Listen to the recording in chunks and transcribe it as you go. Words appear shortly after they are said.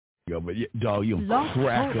but dog, you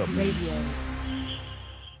crack up. Radio.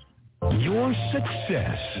 Your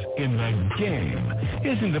success in the game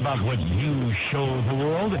isn't about what you show the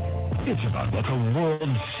world. It's about what the world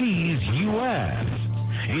sees you as.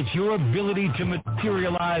 It's your ability to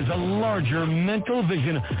materialize a larger mental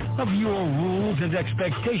vision of your rules and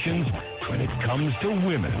expectations when it comes to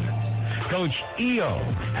women. Coach EO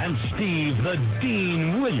and Steve the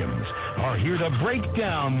Dean Williams are here to break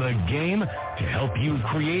down the game to help you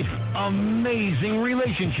create amazing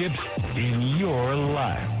relationships in your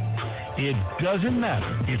life. It doesn't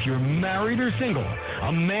matter if you're married or single.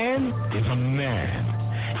 A man is a man.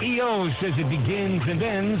 EO says it begins and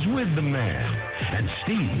ends with the man. And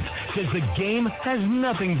Steve says the game has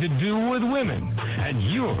nothing to do with women. And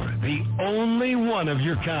you're the only one of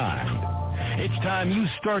your kind. It's time you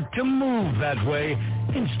start to move that way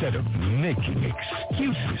instead of making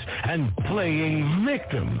excuses and playing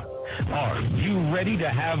victim. Are you ready to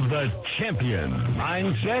have the champion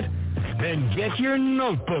mindset? Then get your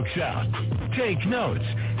notebooks out, take notes,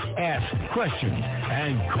 ask questions,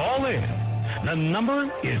 and call in. The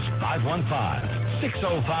number is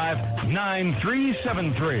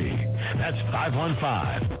 515-605-9373. That's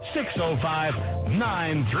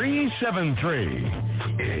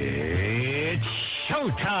 515-605-9373. It's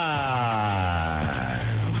showtime.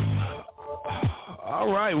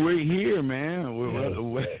 All right, we're here, man.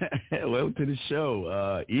 Welcome to the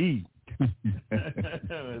show. E.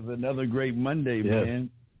 It's another great Monday,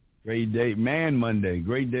 man. Great day, Man Monday.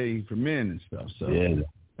 Great day for men and stuff. So,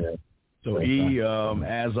 So E,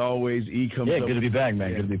 as always, E comes up. Yeah, good to be back,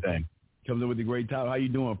 man. Good to be back. Comes up with a great title. How you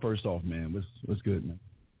doing? First off, man, what's good, man?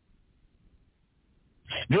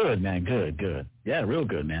 Good, man. Good. Yeah, real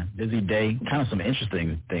good, man. Busy day. Kind of some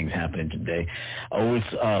interesting things happening today. Always,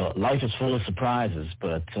 life is full of surprises,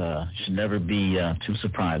 but should never be too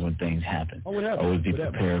surprised when things happen. Oh, what happened? Always be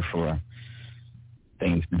prepared for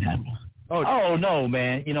things that happen. Oh no,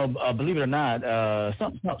 man. You know, believe it or not,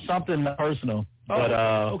 something personal. But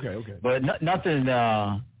okay. But nothing.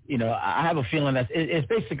 You know, I have a feeling that it's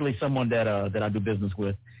basically someone that I do business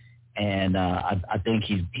with. And I think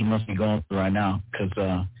he must be going through right now because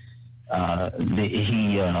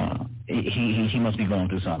he must be going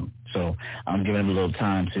through something. So I'm giving him a little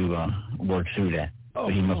time to work through that.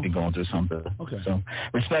 But he must be going through something. Okay. So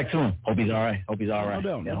respect to him. Hope he's all right. No doubt.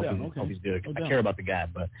 Hope he's good. No I doubt. care about the guy,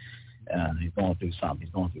 but he's going through something.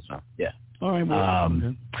 Yeah. All right.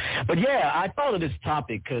 Well, But yeah, I thought of this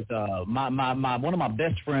topic because my one of my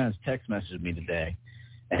best friends text messaged me today,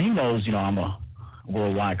 and he knows, you know, I'm a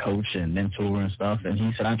worldwide coach and mentor and stuff, and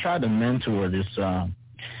he said I tried to mentor this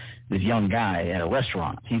young guy at a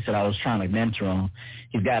restaurant. He said I was trying to mentor him.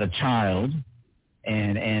 He's got a child,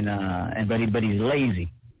 but he's lazy.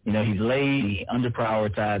 You know, he's lazy,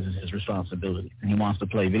 underprioritizes his responsibilities, and he wants to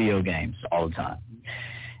play video games all the time.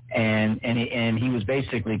 And he was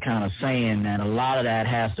basically kind of saying that a lot of that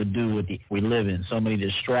has to do with we live in so many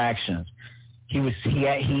distractions.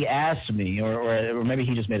 He asked me, or maybe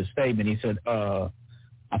he just made a statement. He said,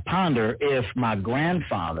 I ponder if my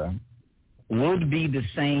grandfather would be the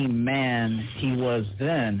same man he was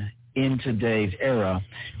then in today's era.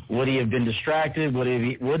 Would he have been distracted? Would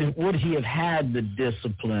he have had the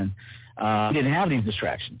discipline? He didn't have these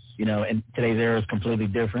distractions, you know, and today's era is completely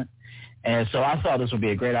different. And so I thought this would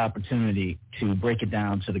be a great opportunity to break it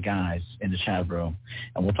down to the guys in the chat room,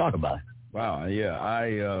 and we'll talk about it. Wow, yeah.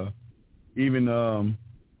 I even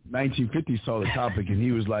 1950 saw the topic, and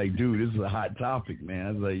he was like, dude, this is a hot topic, man.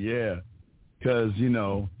 I was like, yeah, because, you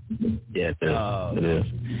know. Yeah, it is.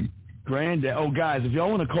 Granddad. Oh, guys, if y'all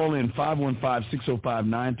want to call in,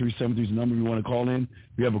 515-605-9373 is the number you want to call in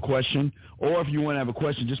if you have a question. Or if you want to have a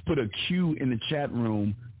question, just put a Q in the chat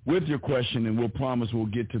room with your question, and we'll promise we'll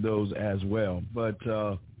get to those as well. But,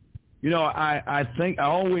 you know, I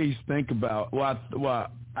always think about,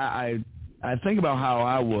 I think about how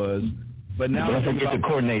I was. But now don't forget to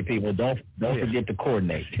coordinate, people. Don't forget to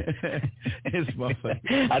coordinate. It's my fault.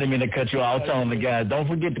 I didn't mean to cut you off. I was telling the guys, don't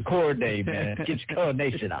forget to coordinate, man. Get your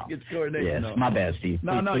coordination out. Get your coordination out. My bad, Steve.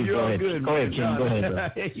 No, you're all good. Go ahead, Kim. Go ahead, bro.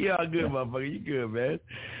 You're all good, motherfucker. You good, man.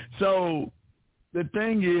 So the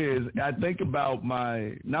thing is, I think about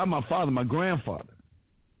not my father, my grandfather.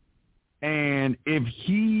 And if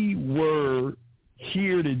he were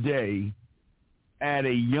here today at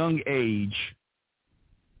a young age,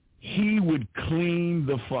 he would clean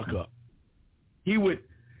the fuck up. He would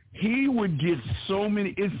get so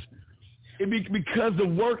many. Because the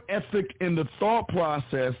work ethic and the thought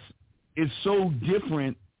process is so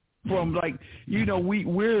different from, like, you know,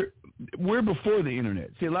 we're before the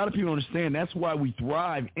internet. See, a lot of people don't understand that's why we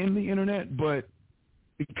thrive in the internet, but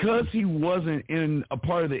because he wasn't in a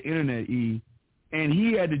part of the internet, and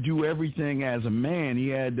he had to do everything as a man. He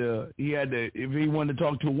had to, if he wanted to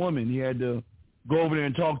talk to a woman, he had to go over there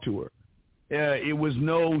and talk to her. It was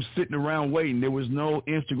no sitting around waiting. There was no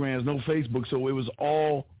Instagrams, no Facebook, so it was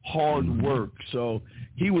all hard work. So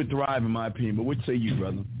he would thrive, in my opinion. But what say you,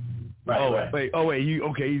 brother? Right. Wait. You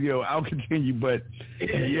okay? I'll continue, but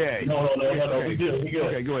yeah. No. We good.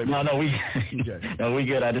 Okay, go ahead. No, we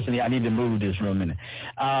good. I need to move this for a minute.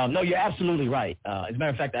 No, you're absolutely right. As a matter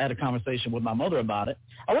of fact, I had a conversation with my mother about it.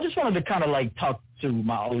 I just wanted to kind of like talk to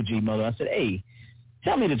my OG mother. I said, "Hey,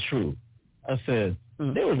 tell me the truth." I said,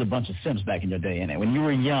 there was a bunch of simps back in your day, innit? When you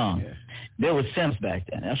were young, there was simps back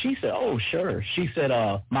then. Now, she said, oh, sure. She said,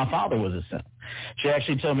 my father was a simp. She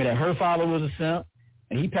actually told me that her father was a simp,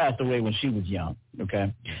 and he passed away when she was young,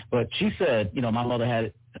 okay? But she said, my mother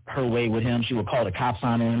had her way with him. She would call the cops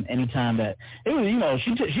on him anytime that it was,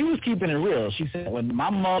 she was keeping it real. She said when my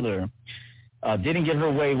mother didn't get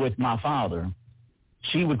her way with my father,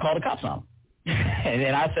 she would call the cops on him.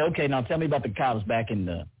 And I said, okay, now tell me about the cops back in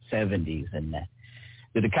the 70s and that.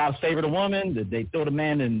 Did the cops favor the woman? Did they throw the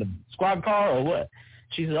man in the squad car or what?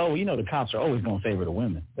 She said, the cops are always going to favor the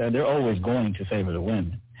women. They're always going to favor the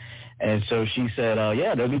women. And so she said,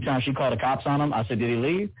 there'll be times she called the cops on him. I said, did he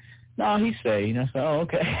leave? No, he stayed. I said, oh,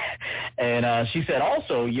 okay. And she said,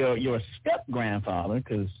 also, your step-grandfather,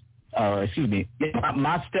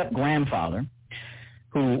 my step-grandfather,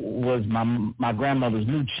 who was my grandmother's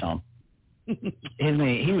new chump, his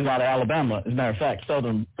name, he was out of Alabama, as a matter of fact,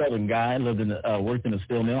 southern guy, worked in a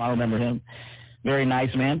steel mill. I remember him. Very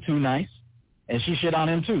nice man, too nice. And she shit on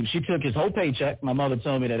him too. She took his whole paycheck. My mother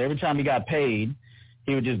told me that every time he got paid,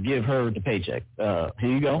 he would just give her the paycheck. Here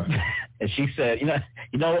you go. And she said, do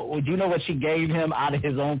you know what she gave him out of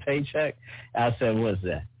his own paycheck? I said, what's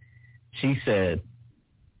that? She said,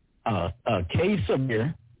 a case of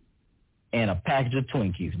beer and a package of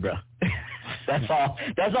Twinkies, bro. That's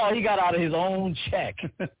all he got out of his own check.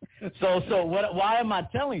 So why am I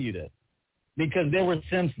telling you this? Because there were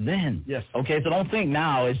simps then. Yes. Okay, so don't think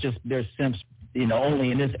now it's just there's simps,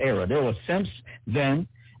 only in this era. There were simps then,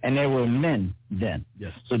 and there were men then.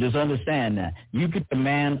 Yes. So just understand that. You could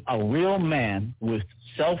demand a real man with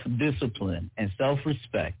self-discipline and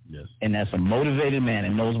self-respect, yes, and that's a motivated man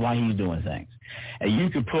and knows why he's doing things. And you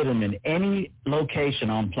could put him in any location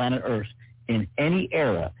on planet Earth, in any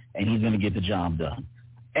era, and he's going to get the job done.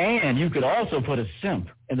 And you could also put a simp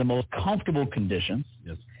in the most comfortable conditions,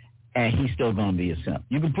 yes, and he's still going to be a simp.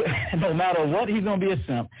 You can put, no matter what, he's going to be a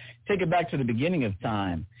simp. Take it back to the beginning of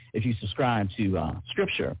time if you subscribe to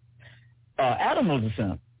Scripture. Adam was a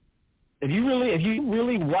simp. If you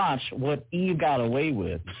really watch what Eve got away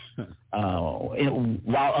with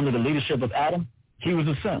while under the leadership of Adam, he was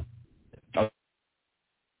a simp.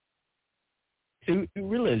 To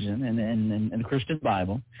religion and the Christian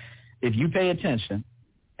Bible, if you pay attention,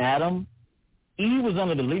 Eve was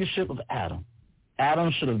under the leadership of Adam.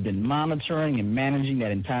 Adam should have been monitoring and managing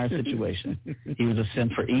that entire situation. He was a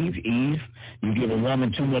simp for Eve. You give a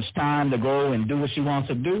woman too much time to go and do what she wants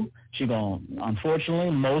to do,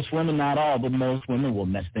 unfortunately, most women, not all, but most women will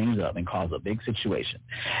mess things up and cause a big situation.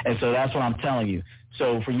 And so that's what I'm telling you.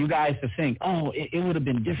 So for you guys to think, it would have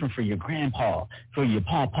been different for your grandpa, for your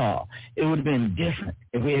pawpaw. It would have been different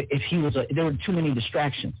if he was there were too many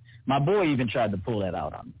distractions. My boy even tried to pull that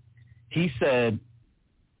out on me. He said,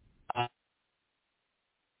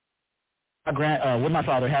 would my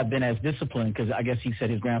father have been as disciplined? Because I guess he said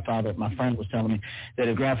his grandfather, my friend was telling me, that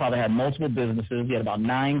his grandfather had multiple businesses. He had about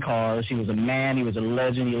 9 cars. He was a man. He was a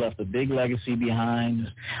legend. He left a big legacy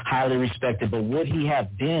behind, highly respected. But would he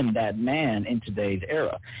have been that man in today's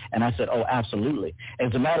era? And I said, oh, absolutely.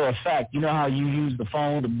 As a matter of fact, you know how you use the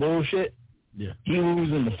phone to bullshit? Yeah. He was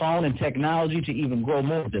using the phone and technology to even grow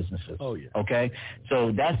more businesses. Oh, yeah. Okay?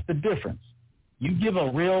 So that's the difference. You give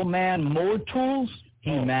a real man more tools, he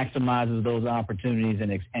maximizes those opportunities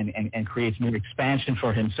and creates more expansion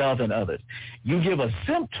for himself and others. You give a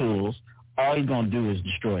simp tools, all he's going to do is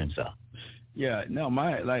destroy himself. Yeah, no,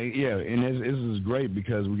 and this is great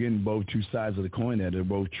because we're getting both two sides of the coin that are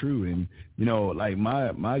both true. And,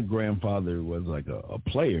 my grandfather was like a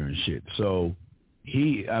player and shit. So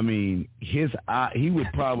he would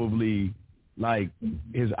probably,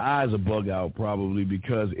 his eyes are bug out probably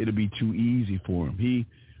because it'll be too easy for him.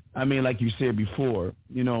 Like you said before,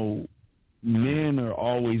 men are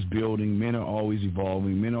always building, men are always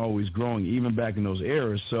evolving, men are always growing, even back in those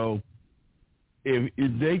eras. So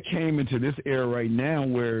if they came into this era right now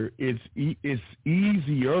where it's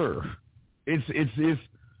easier, it's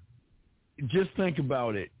just think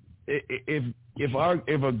about it. If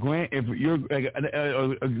if you're like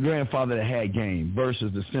a grandfather that had game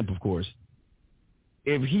versus the simp, of course,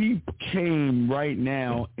 if he came right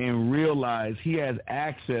now and realized he has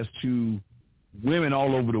access to women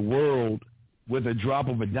all over the world with a drop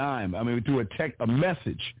of a dime, I mean, through a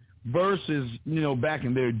message, versus, back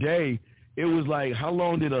in their day, it was like, how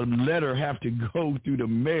long did a letter have to go through the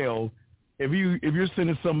mail? If you're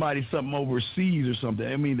sending somebody something overseas or something,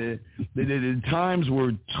 I mean, the times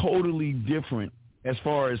were totally different as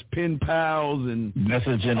far as pen pals and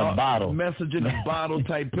message in a bottle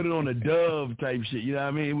type, put it on a dove type shit. You know what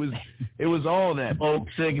I mean? It was all that smoke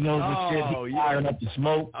signals and shit, firing up the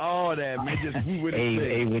smoke. All that, man. Just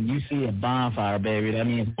hey, when you see a bonfire, baby, that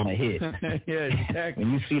means I'm on a hit. Yeah, exactly.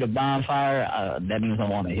 When you see the bonfire, that means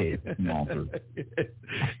I'm on a hit.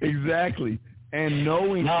 Exactly. And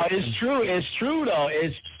knowing it's true though.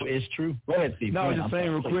 It's true. Go ahead, Steve. No, I was just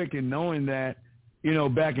saying real quick, and knowing that,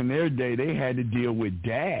 back in their day, they had to deal with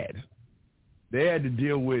dad. They had to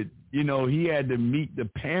deal with, he had to meet the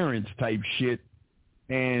parents type shit,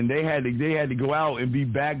 and they had to go out and be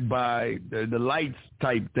back by the lights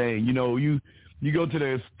type thing. You go to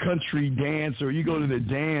the country dance or you go to the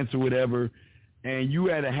dance or whatever, and you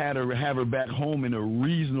had to have her back home in a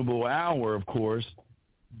reasonable hour, of course.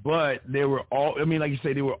 But they were like you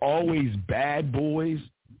say, they were always bad boys,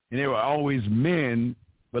 and they were always men.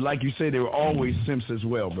 But like you say, they were always simps as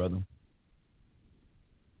well, brother.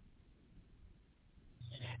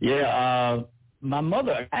 Yeah, my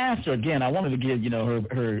mother, I asked her again, I wanted to get,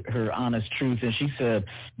 her honest truth, and she said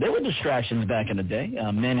there were distractions back in the day.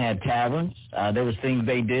 Men had taverns. There was things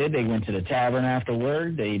they did. They went to the tavern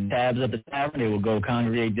afterward. They tabs at the tavern. They would go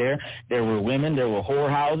congregate there. There were women. There were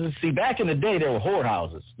whorehouses. See, back in the day, there were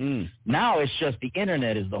whorehouses. Now it's just the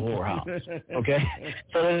internet is the whorehouse, okay?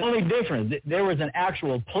 So there's only difference. There was an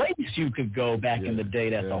actual place you could go back in the day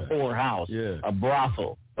that's a whorehouse, a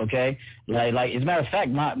brothel, okay? Like as a matter of fact,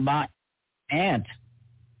 my aunt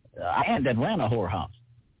that ran a whorehouse.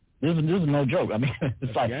 This is no joke. I mean,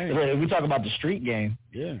 it's like we talk about the street game.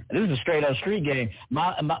 Yeah, this is a straight up street game.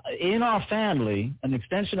 In our family, an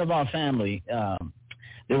extension of our family,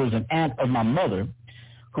 there was an aunt of my mother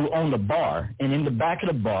who owned a bar, and in the back of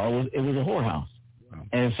the bar it was a whorehouse. Wow.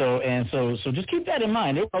 And so just keep that in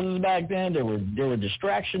mind. There was back then. There were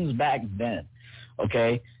distractions back then.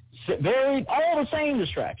 Okay, all the same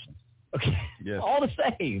distractions. Okay, all the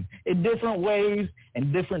same, in different ways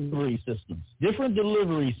and different delivery systems.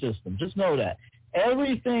 Just know that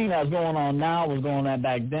everything that's going on now was going on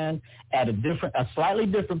back then at a slightly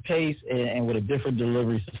different pace and with a different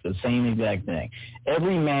delivery system. Same exact thing.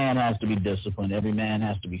 Every man has to be disciplined. Every man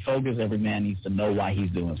has to be focused. Every man needs to know why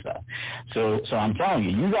he's doing stuff. So I'm telling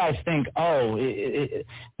you, you guys think,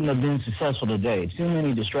 being successful today, too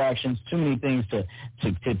many distractions, too many things to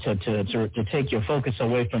take your focus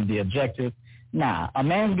away from the objective. Nah, a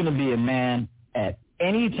man's going to be a man at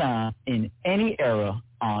any time, in any era,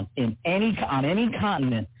 on any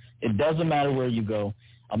continent. It doesn't matter where you go.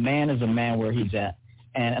 A man is a man where he's at.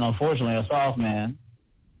 And unfortunately, a soft man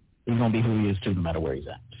is going to be who he is too, no matter where he's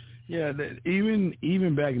at. Yeah,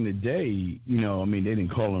 even back in the day, they didn't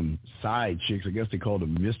call them side chicks. I guess they called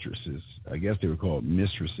them mistresses. I guess they were called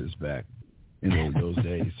mistresses back in those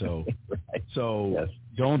days. So,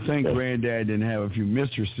 Don't think Granddad didn't have a few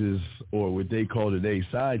mistresses or what they call today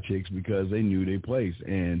side chicks because they knew their place.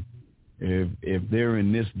 And if they're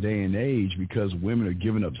in this day and age, because women are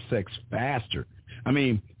giving up sex faster. I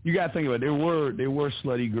mean, you got to think about it. There were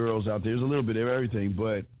slutty girls out there. There's a little bit of everything,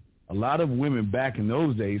 but a lot of women back in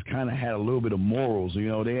those days kind of had a little bit of morals. They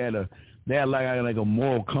had like a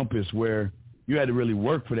moral compass where you had to really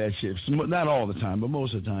work for that shit. Not all the time, but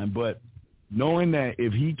most of the time. But knowing that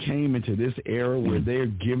if he came into this era where they're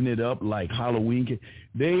giving it up like Halloween,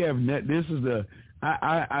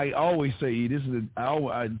 I always say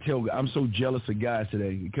I'm so jealous of guys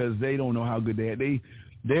today because they don't know how good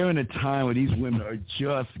they're in a time where these women are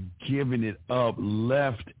just giving it up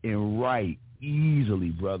left and right easily,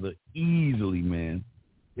 brother, easily, man.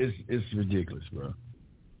 It's ridiculous, bro.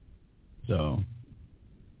 So.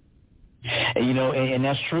 And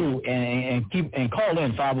that's true. And call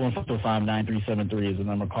in 515-9373 is the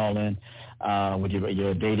number. Call in with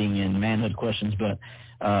your dating and manhood questions. But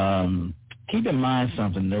keep in mind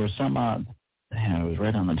something. There was some. It was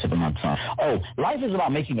right on the tip of my tongue. Oh, life is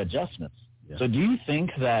about making adjustments. Yeah. So do you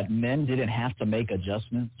think that men didn't have to make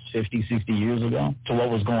adjustments 50, 60 years ago to what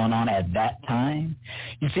was going on at that time?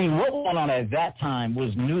 You see, what was going on at that time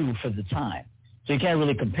was new for the time. So you can't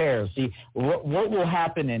really compare. See, what will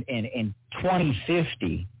happen in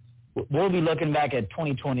 2050, we'll be looking back at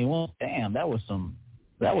 2021. Damn, that was some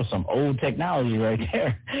That was some old technology right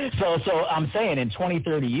there. So I'm saying in 20,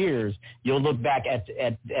 30 years, you'll look back at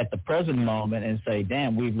the present moment and say,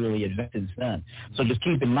 damn, we've really advanced since then. So just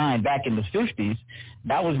keep in mind, back in the 50s,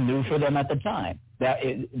 that was new for them at the time.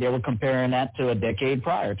 They were comparing that to a decade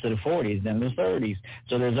prior, to the 40s, then the 30s.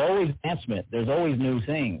 So there's always advancement. There's always new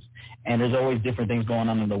things. And there's always different things going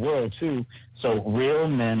on in the world, too. So real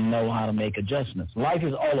men know how to make adjustments. Life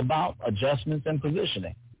is all about adjustments and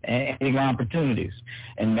positioning and getting opportunities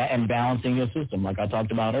and balancing your system, like I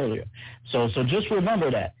talked about earlier. So just remember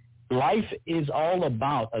that. Life is all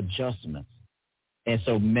about adjustments. And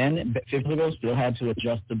so men 50 ago still had to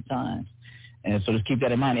adjust to the times. And so just keep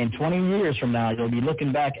that in mind. In 20 years from now, you'll be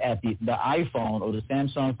looking back at the iPhone or the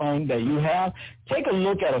Samsung phone that you have. Take a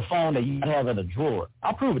look at a phone that you have in a drawer.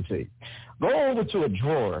 I'll prove it to you. Go over to a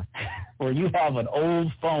drawer where you have an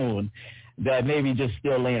old phone that maybe just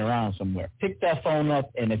still laying around somewhere. Pick that phone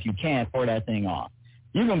up, and if you can't, pour that thing off.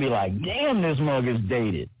 You're going to be like, damn, this mug is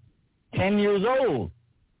dated. 10 years old.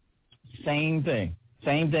 Same thing.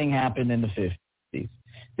 Same thing happened in the 50s.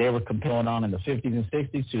 They were going on in the 50s and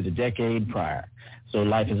 60s to the decade prior. So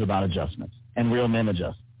life is about adjustments, and real men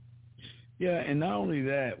adjust. Yeah, and not only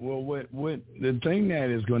that, well, what the thing that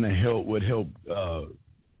is going to help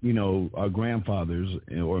our grandfathers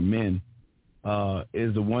or men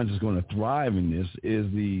is the ones that's going to thrive in this is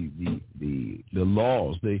the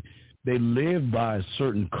laws. They live by a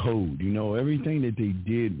certain code. Everything that they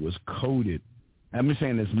did was coded. I'm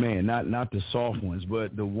saying this man, not the soft ones,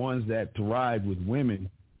 but the ones that thrive with women.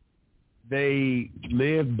 They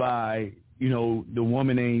live by, the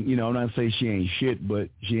woman ain't, I'm not saying she ain't shit, but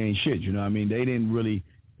she ain't shit.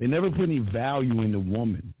 They never put any value in the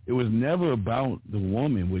woman. It was never about the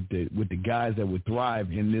woman with the guys that would thrive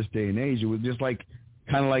in this day and age. It was just kind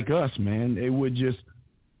of like us, man. It would just,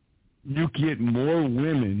 you get more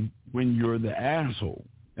women when you're the asshole.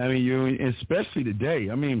 I mean, especially today.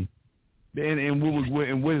 I mean, and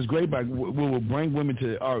what is great about what will bring women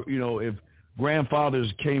to our, if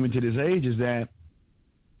grandfathers came into this age is that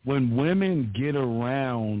when women get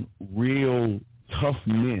around real tough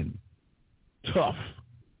men,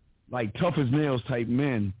 like tough as nails type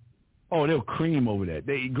men, oh, they'll cream over that.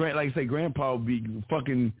 Like I say, grandpa will be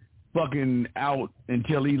fucking out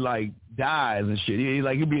until he dies and shit.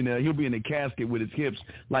 He'll be in the casket with his hips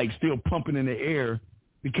still pumping in the air.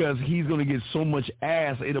 Because he's going to get so much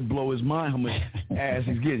ass, it'll blow his mind how much ass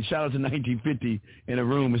he's getting. Shout out to 1950 in a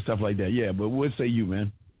room and stuff like that. Yeah, but what say you,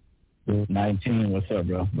 man? 19, what's up,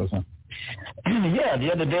 bro? What's up? Yeah,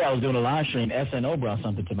 the other day I was doing a live stream. SNO brought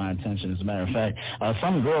something to my attention, as a matter of fact.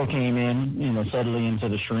 Some girl came in, suddenly into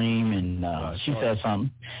the stream, and she said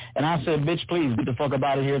something. And I said, bitch, please, get the fuck up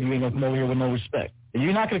out of here if you ain't going to come over here with no respect. If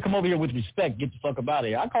you're not going to come over here with respect, get the fuck up out of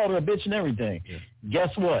here. I called her a bitch and everything. Yeah.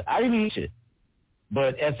 Guess what? I didn't eat shit.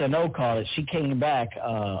 But SNO called it. She came back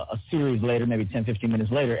a series later, maybe 10, 15 minutes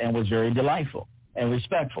later, and was very delightful and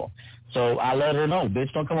respectful. So I let her know, bitch,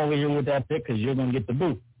 don't come over here with that pic because you're going to get the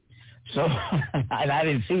boot. So, and I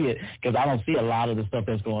didn't see it because I don't see a lot of the stuff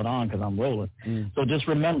that's going on because I'm rolling. So just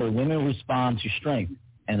remember, women respond to strength,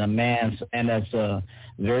 and that's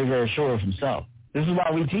very, very sure of himself. This is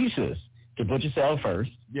why we teach this, to put yourself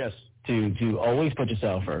first. Yes. To always put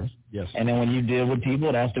yourself first. Yes. And then when you deal with people,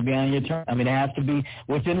 it has to be on your terms. I mean, it has to be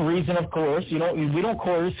within reason, of course. We don't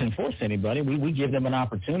coerce and force anybody. We give them an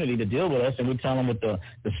opportunity to deal with us, and we tell them what the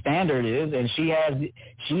standard is, and she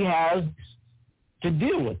has to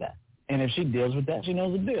deal with that. And if she deals with that, she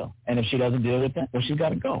knows the deal. And if she doesn't deal with that, well, she's got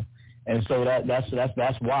to go. And so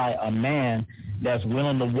that's why a man that's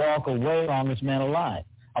willing to walk away is the strongest man alive.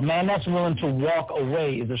 A man that's willing to walk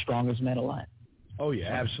away is the strongest man alive. Oh yeah,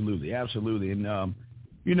 absolutely, absolutely. And and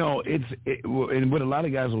what a lot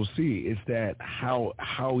of guys will see is that how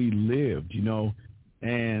he lived,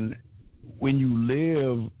 and when you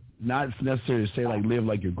live, not necessarily to say live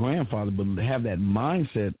like your grandfather, but have that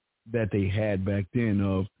mindset that they had back then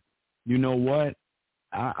of, you know what,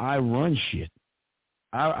 I run shit,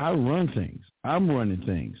 I run things, I'm running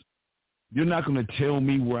things. You're not going to tell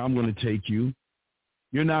me where I'm going to take you.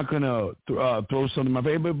 You're not going to throw something in my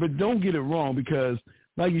face. But don't get it wrong, because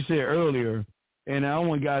like you said earlier, and I don't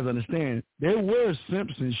want guys to understand, there were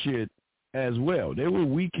simps and shit as well. There were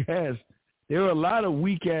there were a lot of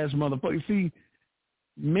weak-ass motherfuckers. See,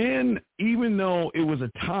 men, even though it was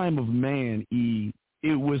a time of man,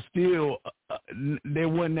 it was still, there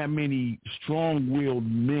wasn't that many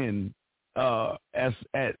strong-willed men at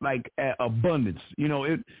abundance.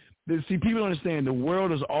 See, people understand the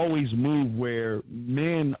world has always moved where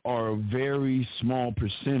men are a very small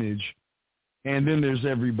percentage, and then there's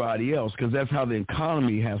everybody else, because that's how the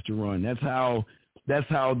economy has to run. That's That's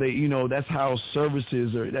how that's how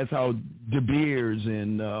services are. That's how De Beers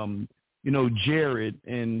and, Jared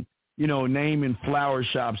and, naming flower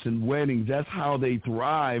shops and weddings. That's how they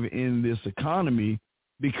thrive in this economy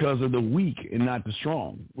because of the weak and not the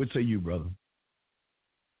strong. What say you, brother?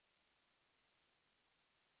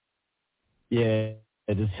 Yeah.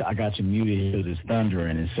 I got you muted here. There's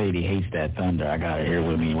thundering, and Sadie hates that thunder. I got it here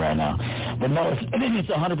with me right now. But no, it's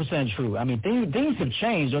 100% true. I mean, things have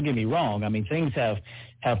changed. Don't get me wrong. I mean, things have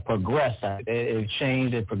progressed. They've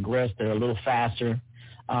changed. They've progressed. They're a little faster.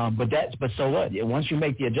 But so what? Once you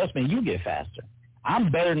make the adjustment, you get faster.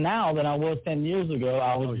 I'm better now than I was 10 years ago.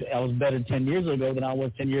 I was better 10 years ago than I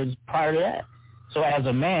was 10 years prior to that. So as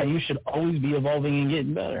a man, you should always be evolving and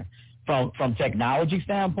getting better. From technology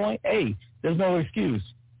standpoint, hey, there's no excuse.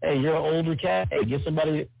 Hey, you're an older cat. Hey, get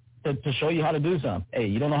somebody to show you how to do something. Hey,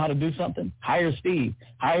 you don't know how to do something? Hire Steve.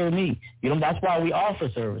 Hire me. That's why we offer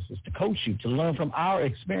services, to coach you, to learn from our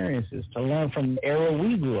experiences, to learn from the era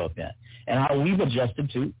we grew up in and how we've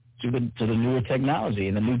adjusted to the newer technology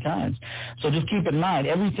and the new times. So just keep in mind,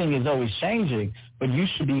 everything is always changing, but you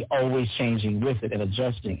should be always changing with it and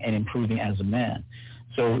adjusting and improving as a man.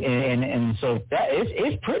 So and so that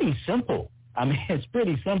it's pretty simple. I mean, it's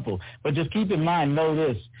pretty simple. But just keep in mind, know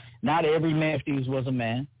this: not every man was a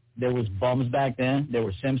man. There was bums back then. There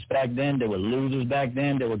were simps back then. There were losers back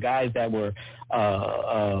then. There were guys that were,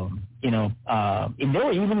 there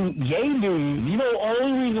were even gay dudes. The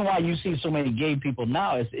only reason why you see so many gay people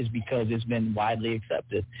now is because it's been widely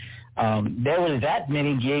accepted. There were that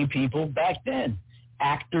many gay people back then.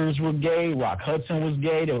 Actors were gay. Rock Hudson was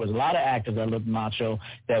gay. There was a lot of actors that looked macho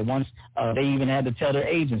that once they even had to tell their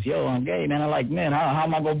agents, yo, I'm gay, man. I'm like, man, how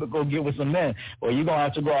am I going to go get with some men? Well, you're going to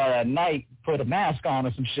have to go out at night, put a mask on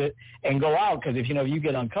or some shit, and go out because if you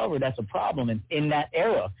get uncovered, that's a problem in that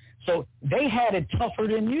era. So they had it tougher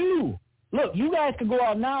than you. Look, you guys could go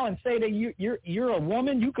out now and say that you're a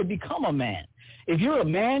woman. You could become a man. If you're a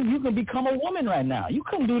man, you can become a woman right now. You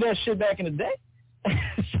couldn't do that shit back in the day.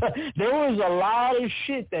 So there was a lot of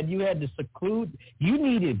shit that you had to seclude. You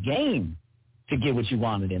needed game to get what you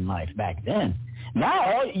wanted in life back then.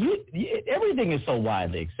 Now, everything is so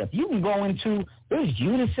widely accepted. You can go into, there's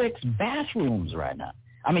unisex bathrooms right now.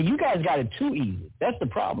 I mean, you guys got it too easy. That's the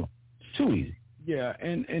problem. Too easy. Yeah,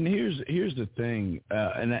 and here's the thing,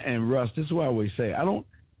 and Russ, this is what I always say. I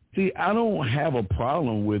don't have a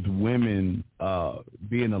problem with women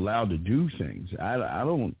being allowed to do things. I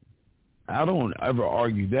don't ever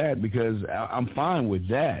argue that because I'm fine with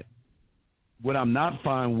that. What I'm not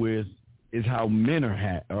fine with is how men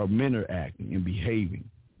are acting and behaving,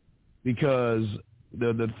 because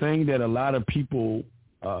the thing that a lot of people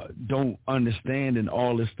don't understand in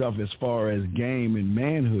all this stuff as far as game and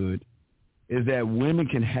manhood is that women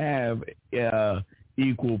can have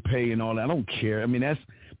equal pay and all that. I don't care. I mean,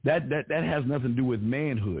 that has nothing to do with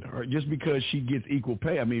manhood. Or just because she gets equal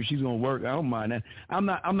pay, I mean, if she's gonna work, I don't mind that. I'm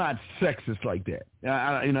not sexist like that.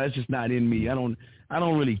 That's just not in me. I don't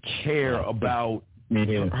really care about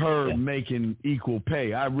her making equal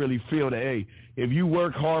pay. I really feel that, hey, if you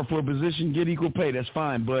work hard for a position, get equal pay. That's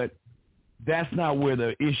fine, but that's not where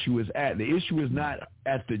the issue is at. The issue is not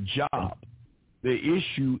at the job. The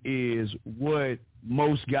issue is what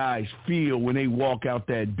most guys feel when they walk out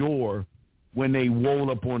that door, when they roll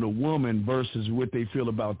up on a woman versus what they feel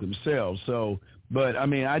about themselves. So, but I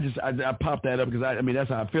mean, I popped that up because I mean that's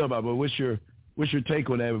how I feel about it. But what's your take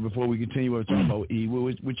on that before we continue what we're talking about? E,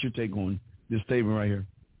 what's your take on this statement right here?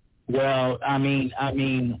 Well, I mean,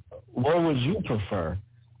 what would you prefer?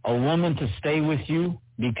 A woman to stay with you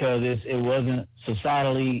because it wasn't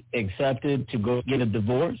societally accepted to go get a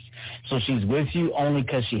divorce, so she's with you only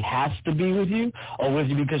because she has to be with you, or with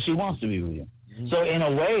you because she wants to be with you? Mm-hmm. So in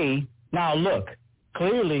a way, now look,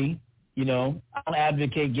 clearly, I don't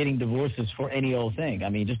advocate getting divorces for any old thing. I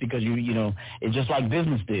mean, just because it's just like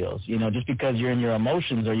business deals. Just because you're in your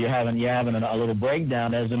emotions or you're having a little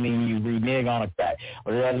breakdown doesn't mean you renege on a crack,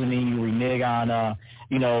 or it doesn't mean you renege on that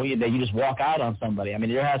you just walk out on somebody. I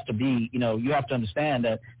mean, there has to be, you have to understand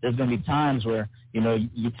that there's going to be times where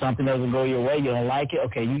something doesn't go your way, you don't like it.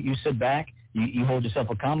 Okay, you sit back, you hold yourself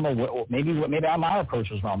accountable. Maybe my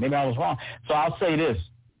approach was wrong. Maybe I was wrong. So I'll say this.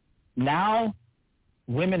 Now,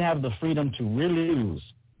 women have the freedom to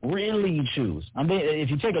really choose. I mean, if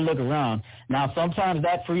you take a look around, now sometimes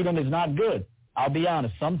that freedom is not good. I'll be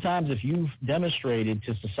honest. Sometimes if you've demonstrated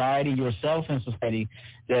to society, yourself and society,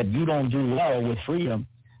 that you don't do well with freedom,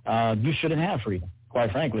 you shouldn't have freedom,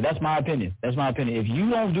 quite frankly. That's my opinion. If you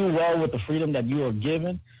don't do well with the freedom that you are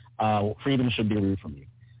given, freedom should be removed from you.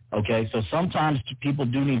 Okay? So sometimes people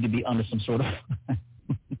do need to be under some sort of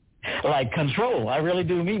like control. I really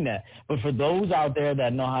do mean that. But for those out there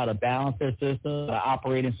that know how to balance their system, to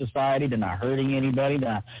operate in society, they're not hurting anybody,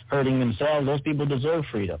 they're not hurting themselves, those people deserve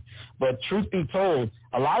freedom. But truth be told,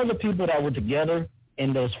 a lot of the people that were together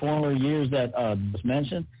in those former years that was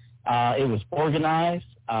mentioned, it was organized.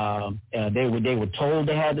 They were told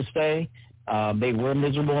they had to stay. They were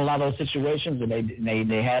miserable in a lot of those situations, and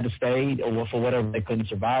they had to stay or for whatever. They couldn't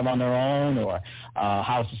survive on their own, or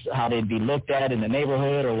how they'd be looked at in the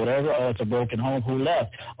neighborhood or whatever. Oh, it's a broken home. Who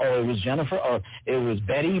left? Oh, it was Jennifer, or it was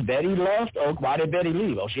Betty. Betty left. Oh, why did Betty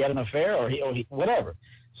leave? Oh, she had an affair, or he whatever.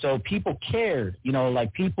 So people cared,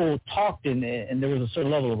 like people talked, and there was a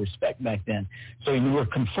certain level of respect back then. So you were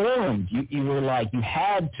conformed. You were like, you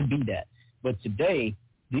had to be that. But today,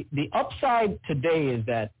 the upside today is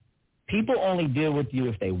that people only deal with you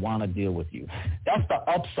if they want to deal with you. That's the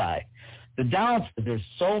upside. The downside, there's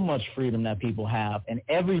so much freedom that people have, and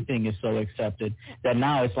everything is so accepted that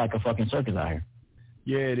now it's like a fucking circus out here.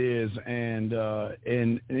 Yeah, it is. And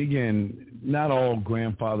again, not all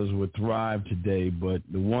grandfathers would thrive today, but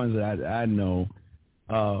the ones that I know,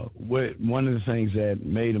 one of the things that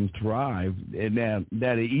made them thrive, and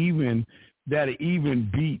that even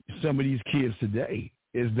beat some of these kids today,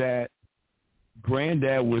 is that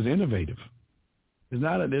granddad was innovative. There's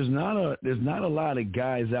not a lot of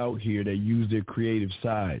guys out here that use their creative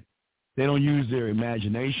side. They don't use their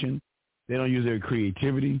imagination. They don't use their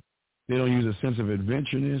creativity. They don't use a sense of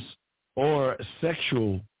adventureness or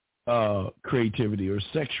sexual creativity or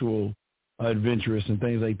sexual adventurous and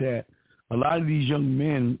things like that. A lot of these young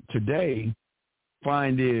men today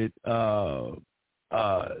find it, I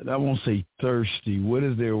won't say thirsty. What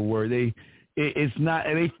is their word? It's not.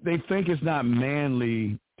 They think it's not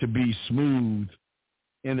manly to be smooth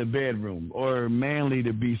in the bedroom or manly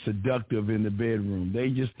to be seductive in the bedroom. They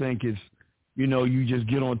just think it's, you just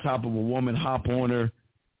get on top of a woman, hop on her,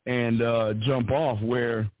 and jump off.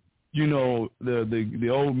 Where, the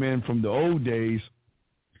old men from the old days,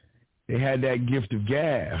 they had that gift of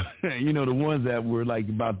gab. The ones that were like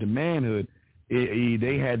about the manhood,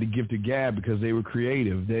 they had the gift of gab because they were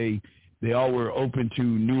creative. They all were open to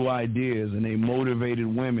new ideas, and they motivated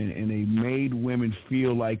women, and they made women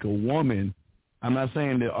feel like a woman. I'm not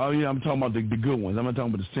saying that, I'm talking about the good ones. I'm not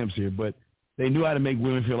talking about the simps here, but they knew how to make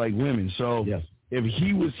women feel like women. So yes. If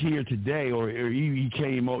he was here today, or he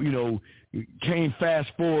came, came fast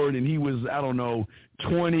forward and he was, I don't know,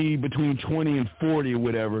 between 20 and 40 or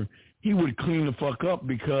whatever, he would clean the fuck up,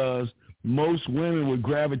 because most women would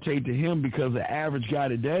gravitate to him, because the average guy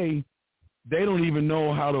today, they don't even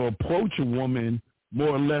know how to approach a woman more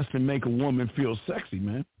or less than make a woman feel sexy,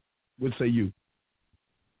 man. What say you?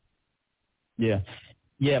 Yeah.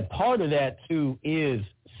 Yeah, part of that, too, is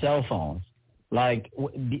cell phones. Like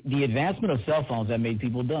the advancement of cell phones that made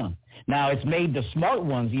people dumb. Now, it's made the smart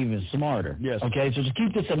ones even smarter. Yes. Okay, so just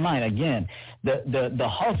keep this in mind. Again, the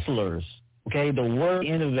hustlers, okay, the word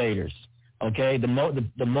innovators, okay, the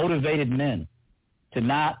motivated men, to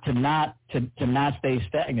not stay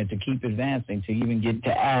stagnant, to keep advancing, to even get to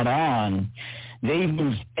add on, they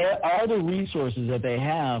use all the resources that they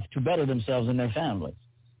have to better themselves and their families.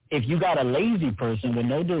 If you got a lazy person with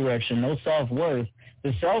no direction, no self-worth,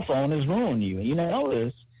 the cell phone is ruining you. And you know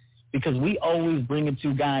this because we always bring it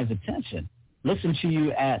to guys' attention. Listen to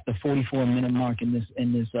you at the 44-minute mark in this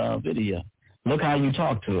video. Look how you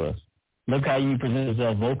talk to us. Look how you present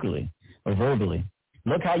yourself vocally or verbally.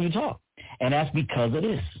 Look how you talk. And that's because of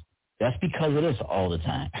this. That's because of this all the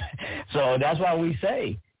time. So that's why we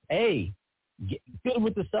say, hey, get good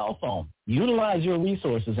with the cell phone. Utilize your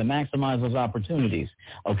resources and maximize those opportunities.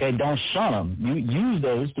 Okay, don't shun them. You use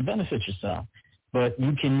those to benefit yourself. But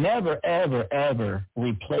you can never, ever, ever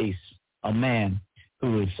replace a man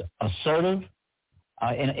who is assertive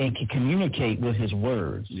and can communicate with his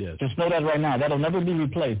words. Yes. Just know that right now. That'll never be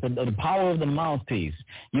replaced. The power of the mouthpiece,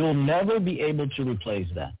 you'll never be able to replace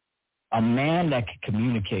that. A man that can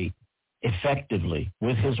communicate effectively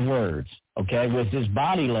with his words, okay, with his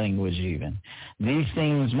body language even. These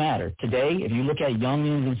things matter. Today, if you look at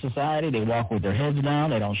youngins in society, they walk with their heads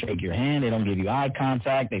down. They don't shake your hand. They don't give you eye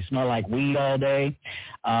contact. They smell like weed all day.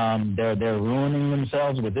 They're ruining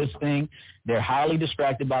themselves with this thing. They're highly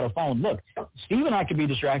distracted by the phone. Look, Steve and I could be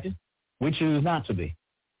distracted. We choose not to be.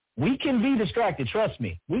 We can be distracted, trust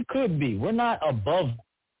me. We could be. We're not above,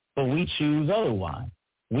 but we choose otherwise.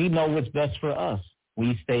 We know what's best for us.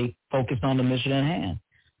 We stay focused on the mission at hand.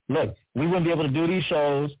 Look, we wouldn't be able to do these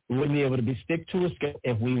shows. We wouldn't be able to stick to a script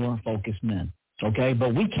if we weren't focused men. Okay?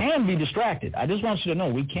 But we can be distracted. I just want you to know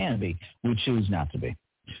we can be. We choose not to be.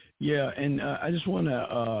 Yeah, and I just want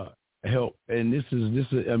to help. And this is.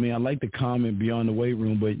 I mean, I like the comment beyond the weight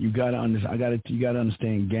room, but you gotta understand. You gotta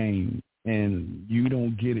understand game, and you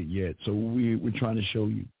don't get it yet. So we're trying to show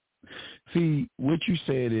you. See, what you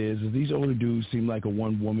said is these older dudes seem like a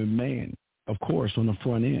one-woman man, of course, on the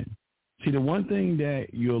front end. See, the one thing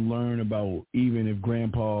that you'll learn about, even if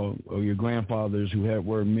grandpa or your grandfathers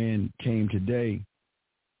were men came today,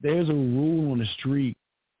 there's a rule on the street,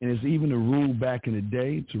 and it's even a rule back in the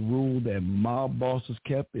day. It's a rule that mob bosses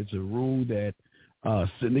kept. It's a rule that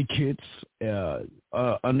syndicates,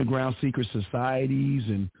 underground secret societies,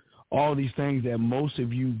 and all these things that most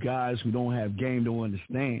of you guys who don't have game don't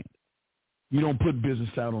understand. You don't put business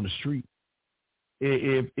out on the street.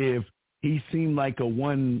 If he seemed like a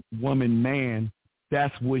one-woman man,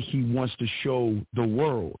 that's what he wants to show the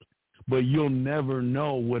world. But you'll never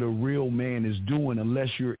know what a real man is doing unless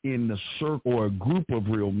you're in the circle or a group of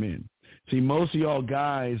real men. See, most of y'all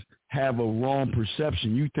guys have a wrong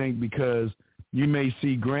perception. You think because you may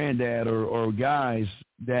see granddad or guys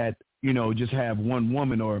that, you know, just have one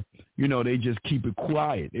woman, or, you know, they just keep it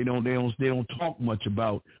quiet. They don't talk much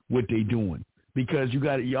about what they doing, because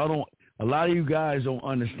a lot of you guys don't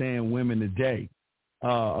understand women today.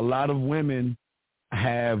 A lot of women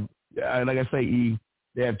have, like I say,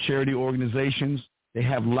 they have charity organizations. They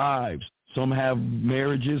have lives. Some have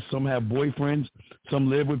marriages. Some have boyfriends. Some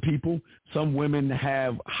live with people. Some women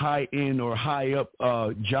have high-end or high-up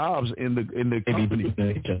jobs in the company.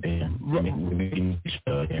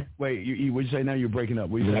 Wait, what you say now? You're breaking up.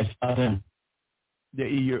 What you say?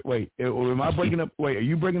 Yeah, wait, am I breaking up? Wait, are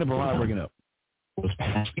you breaking up or am I breaking up?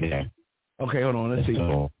 Okay, hold on. Let's see.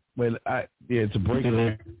 Wait, it's a break.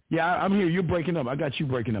 Yeah, I'm here. You're breaking up. I got you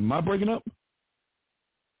breaking up. Am I breaking up?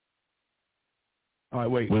 All right,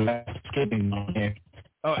 wait. We're skipping on here.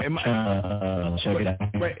 Oh, am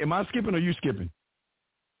I skipping or you skipping?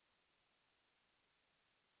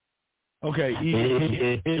 Okay.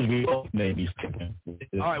 We both may be skipping.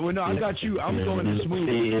 All right, well, no, I got you. I'm going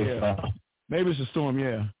smooth. Yeah. Maybe it's a storm,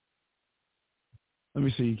 yeah. Let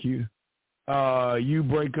me see, Q. You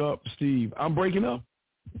break up, Steve. I'm breaking up?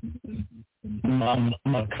 I'm going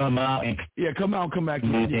to come out. Come out, come back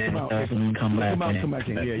in. Yeah, come back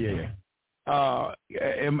in. Yeah.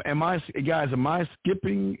 Am I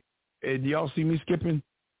skipping? Do y'all see me skipping?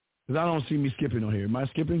 Because I don't see me skipping on here. Am I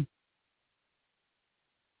skipping?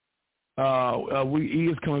 E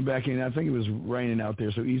is coming back in. I think it was raining out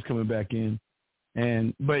there, so E's coming back in.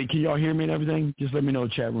 But can y'all hear me and everything? Just let me know in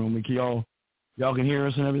the chat room. Can y'all can hear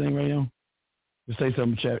us and everything right now? Just say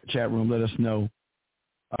something in chat room. Let us know.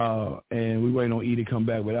 And we wait on E to come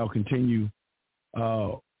back, but I'll continue.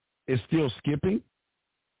 It's still skipping.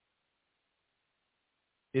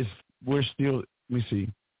 We're still. Let me see.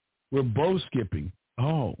 We're both skipping.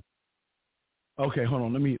 Oh. Okay, hold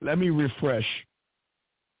on. Let me refresh.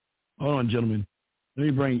 Hold on, gentlemen. Let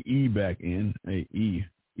me bring E back in. Hey, E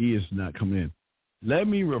is not coming in. Let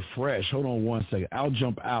me refresh. Hold on 1 second. I'll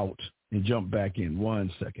jump out and jump back in.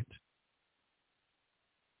 1 second.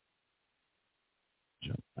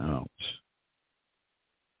 Jump out.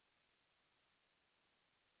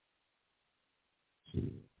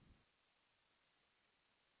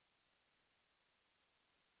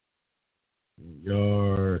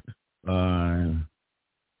 Yard line.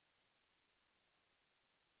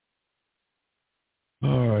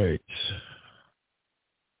 All right.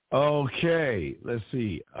 Okay. Let's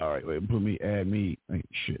see. All right. Wait. Add me.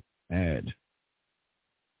 Shit. Add.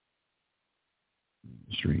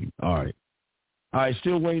 Stream. All right. All right.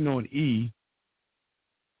 Still waiting on E.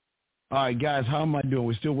 All right, guys. How am I doing?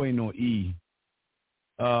 We're still waiting on E.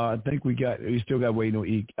 I think we still got waiting on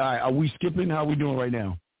E. All right. Are we skipping? How are we doing right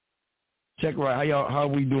now? Check right. How are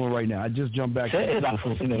we doing right now? I just jumped back. There's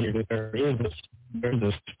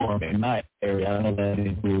a storm in my area. I know that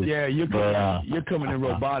includes. Yeah, you're coming in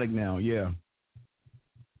robotic now. Yeah.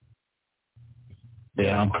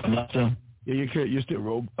 Yeah, I'm coming up to. Yeah, you're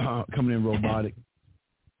still coming in robotic.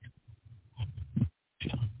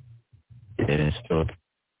 Yeah, it's still.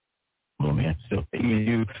 Oh man, still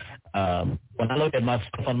you. When I look at my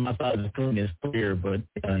stuff on my side of the screen, it's clear, but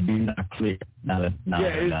you're not clear.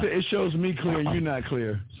 It shows me clear. You're not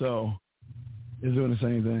clear, so it's doing the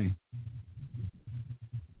same thing.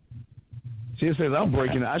 See, it says I'm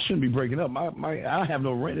breaking up. I shouldn't be breaking up. I have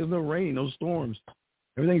no rain. There's no rain, no storms.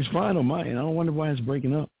 Everything's fine on mine. I don't wonder why it's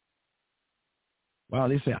breaking up. Wow,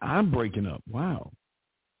 they say I'm breaking up. Wow.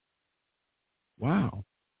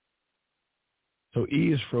 So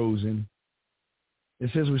E is frozen. It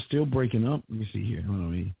says we're still breaking up. Let me see here. Hold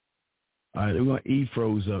on, E. All right, we're going to E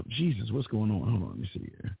froze up. Jesus, what's going on? Hold on, let me see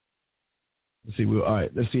here. Let's see. All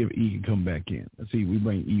right, let's see if E can come back in. Let's see. We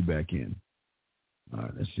bring E back in. All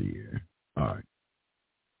right, let's see here. All right.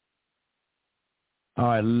 All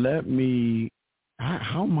right, let me.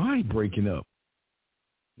 How am I breaking up?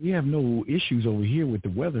 We have no issues over here with the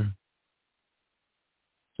weather.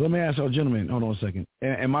 So let me ask our gentlemen. Hold on a second.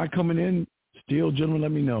 Am I coming in still, gentlemen?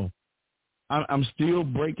 Let me know. I'm still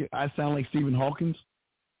breaking. I sound like Stephen Hawkins.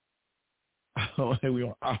 Oh, we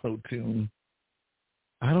are auto tune.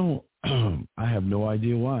 I don't. I have no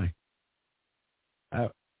idea why.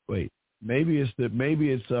 Wait. Maybe it's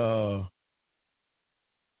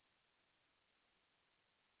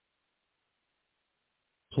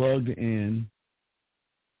plugged in.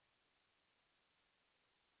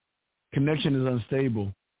 Connection is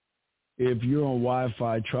unstable. If you're on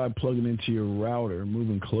Wi-Fi, try plugging into your router,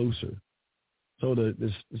 moving closer. So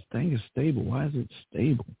this thing is stable. Why is it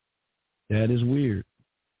stable? That is weird.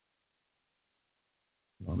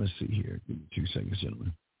 Well, let's see here. Give me 2 seconds,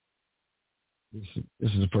 gentlemen. This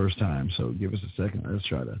is the first time, so give us a second. Let's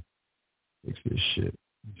try to fix this shit.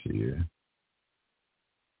 Let's see here.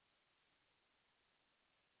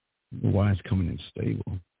 Why it's coming in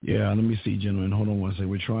stable? Yeah, let me see, gentlemen. Hold on one second.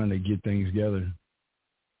 We're trying to get things together.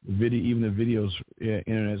 Even the videos,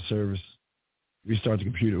 internet service. Restart the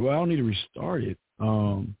computer. Well, I don't need to restart it.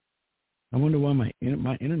 I wonder why my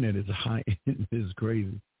internet is high. This is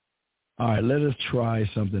crazy. All right, let us try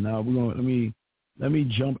something out. Let me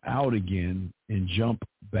jump out again and jump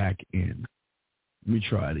back in. Let me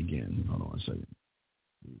try it again. Hold on a second.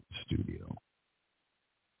 Studio.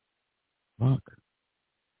 Fuck.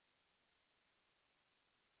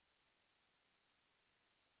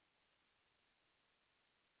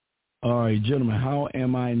 All right, gentlemen, how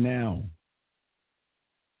am I now?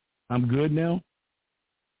 I'm good now?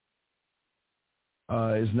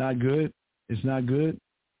 It's not good? It's not good?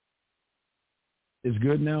 It's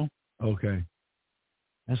good now? Okay.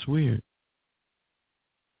 That's weird.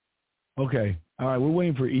 Okay. All right, we're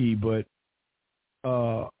waiting for E, but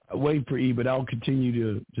I'll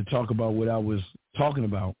continue to talk about what I was talking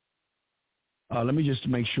about. Let me just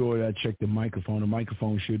make sure that I check the microphone. The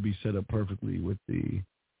microphone should be set up perfectly with the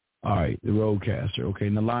Rodecaster. Okay,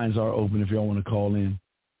 and the lines are open if y'all want to call in.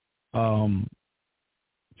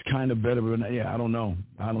 It's kind of better, but yeah, I don't know.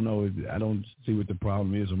 I don't see what the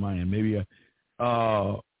problem is on my end. Maybe,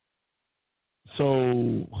 so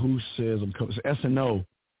who says I'm coming? SNO.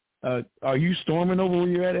 Are you storming over where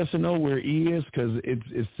you're at, SNO, where E is? Because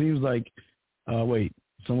it seems like, wait,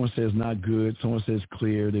 someone says not good. Someone says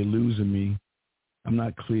clear. They're losing me. I'm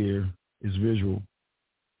not clear. It's visual.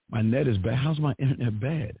 My net is bad. How's my internet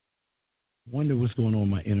bad? I wonder what's going on with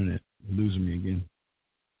my internet. Losing me again.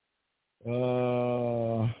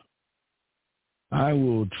 I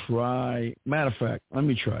will try. Matter of fact, let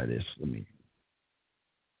me try this.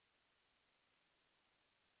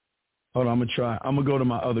 Hold on. I'm gonna try. I'm gonna go to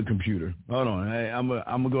my other computer. Hold on. Hey, I'm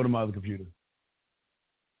gonna go to my other computer.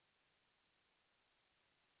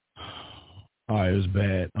 All right, it was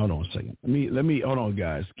bad. Hold on a second. Let me hold on,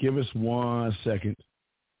 guys. Give us 1 second.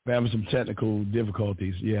 We're having some technical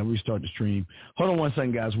difficulties. Yeah, restart the stream. Hold on 1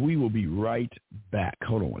 second, guys. We will be right back.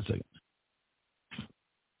 Hold on 1 second.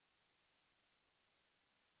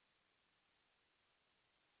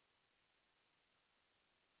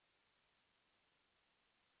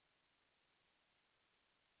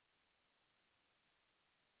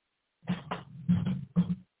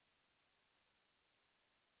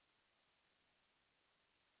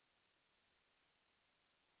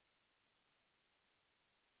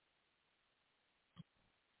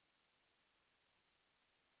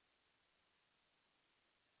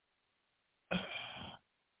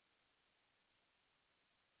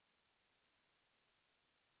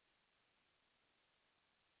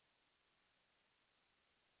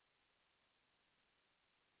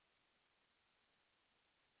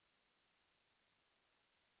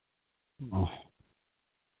 Oh.